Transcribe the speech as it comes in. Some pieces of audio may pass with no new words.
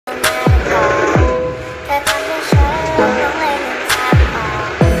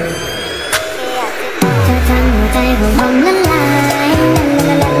And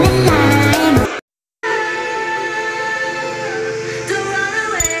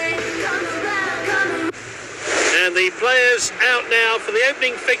the players out now for the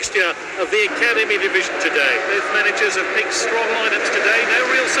opening fixture of the Academy Division today. Both managers have picked strong lineups today, no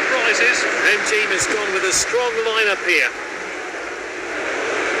real surprises. Home team has gone with a strong lineup here.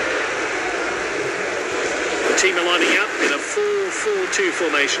 The team are lining up in a 4-4-2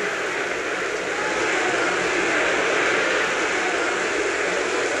 formation.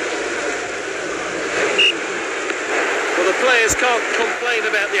 Well, the players can't complain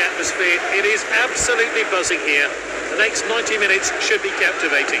about the atmosphere. It is absolutely buzzing here. The next 90 minutes should be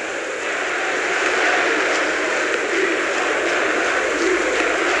captivating.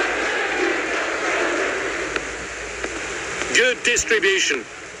 Good distribution.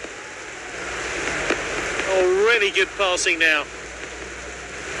 Oh, really good passing now.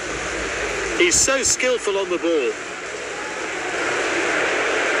 He's so skillful on the ball.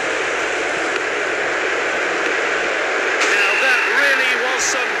 Now that really was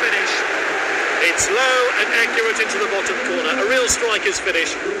some finish. It's low and accurate into the bottom corner. A real striker's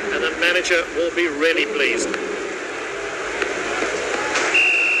finish, and the manager will be really pleased.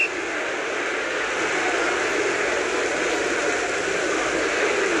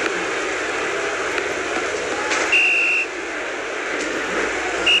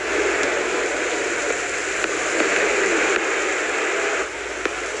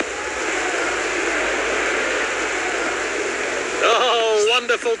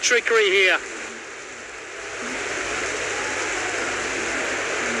 Wonderful trickery here.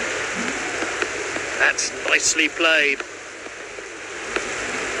 That's nicely played.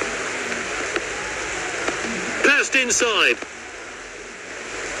 Passed inside.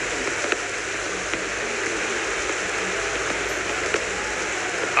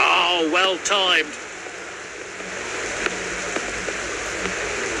 Oh, well timed.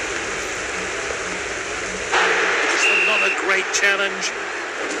 It's not a great challenge.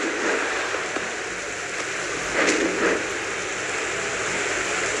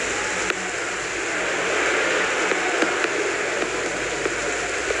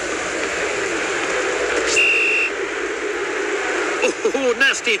 Oh,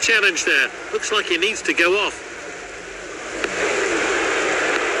 nasty challenge there. Looks like he needs to go off.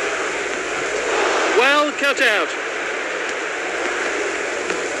 Well cut out.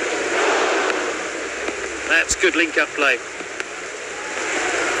 That's good link-up play.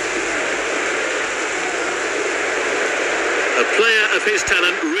 A player of his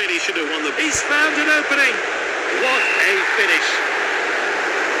talent really should have won the... He's found an opening. What a finish.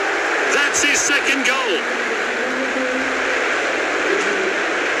 That's his second goal.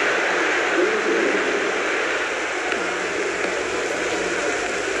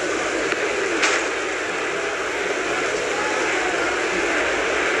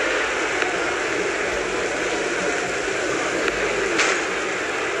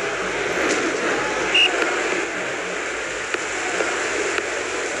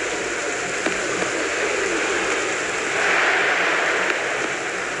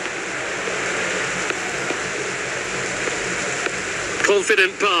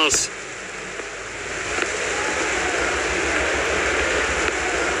 Confident pass.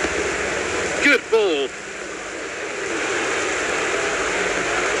 Good ball.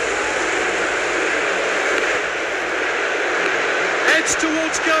 Heads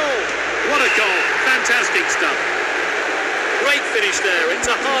towards goal. What a goal. Fantastic stuff. Great finish there. It's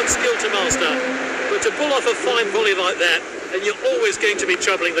a hard skill to master. But to pull off a fine volley like that, and you're always going to be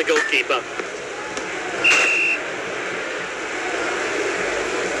troubling the goalkeeper.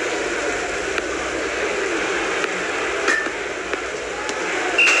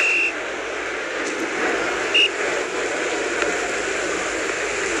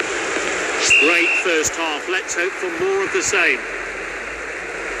 Great first half. Let's hope for more of the same.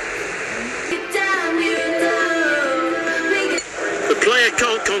 The player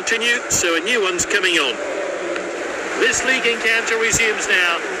can't continue, so a new one's coming on. This league encounter resumes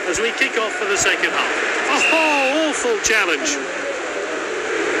now as we kick off for the second half. Oh, awful challenge.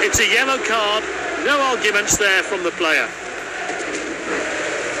 It's a yellow card. No arguments there from the player.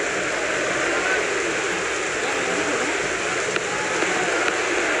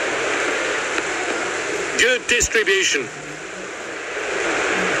 Good distribution.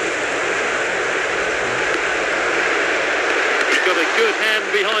 He's got a good hand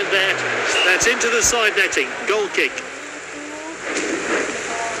behind that. That's into the side netting. Goal kick.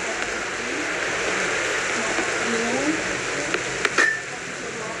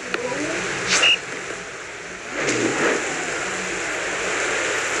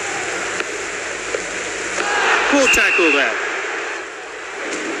 Poor tackle there.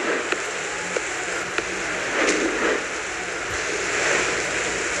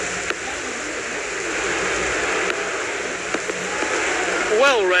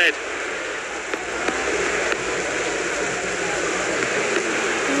 Well read.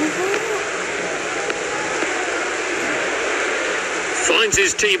 Finds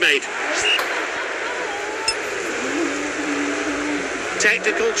his teammate.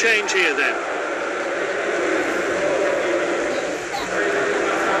 Tactical change here then.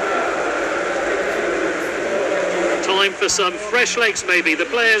 Time for some fresh legs maybe. The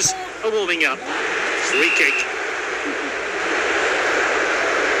players are warming up. Free kick.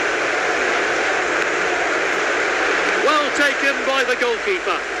 Well taken by the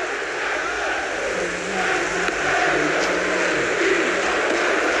goalkeeper.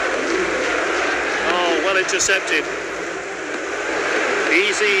 Oh, well intercepted.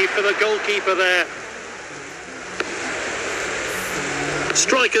 Easy for the goalkeeper there.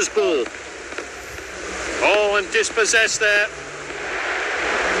 Striker's ball. Oh, and dispossessed there.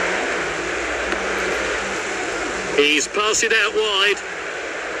 He's passed it out wide.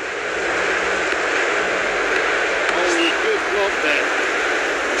 Oh, good block there.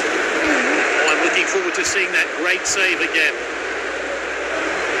 Oh, I'm looking forward to seeing that great save again.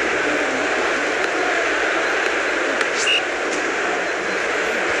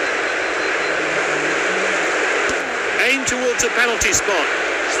 Aim towards a penalty spot.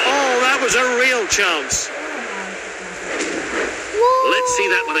 Oh, that was a real chance. Whoa. Let's see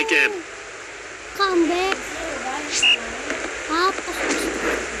that one again. Come back. Up.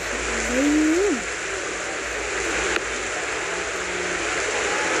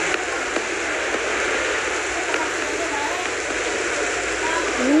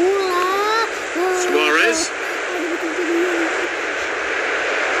 Suarez.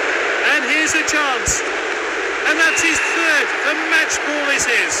 And here's a chance. And that's his third. The match ball is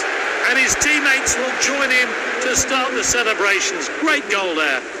his. And his teammates will join him to start the celebrations. Great goal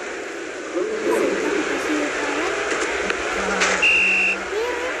there.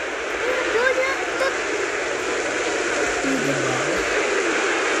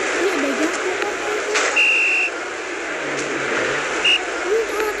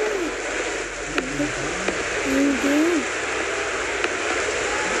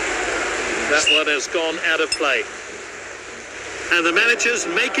 That one has gone out of play. And the manager's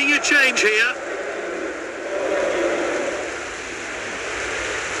making a change here.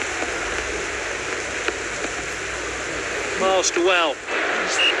 Passed well.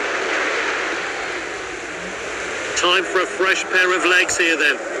 Time for a fresh pair of legs here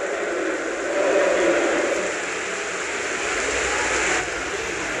then.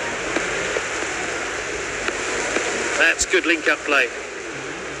 That's good link-up play.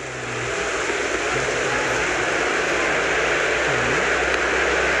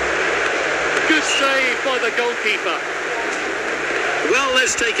 Good save by the goalkeeper. Well,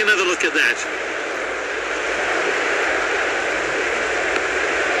 let's take another look at that.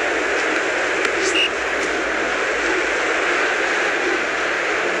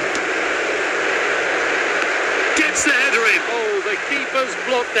 Gets the header in. Oh, the keeper's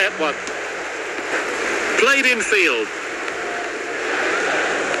blocked that one. Played in field.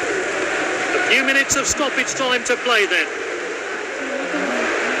 A few minutes of stoppage time to play then.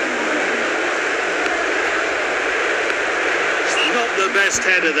 Not the best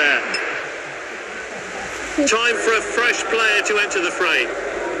header there. Time for a fresh player to enter the fray.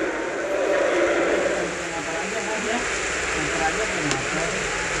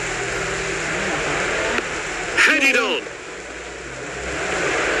 Headed on.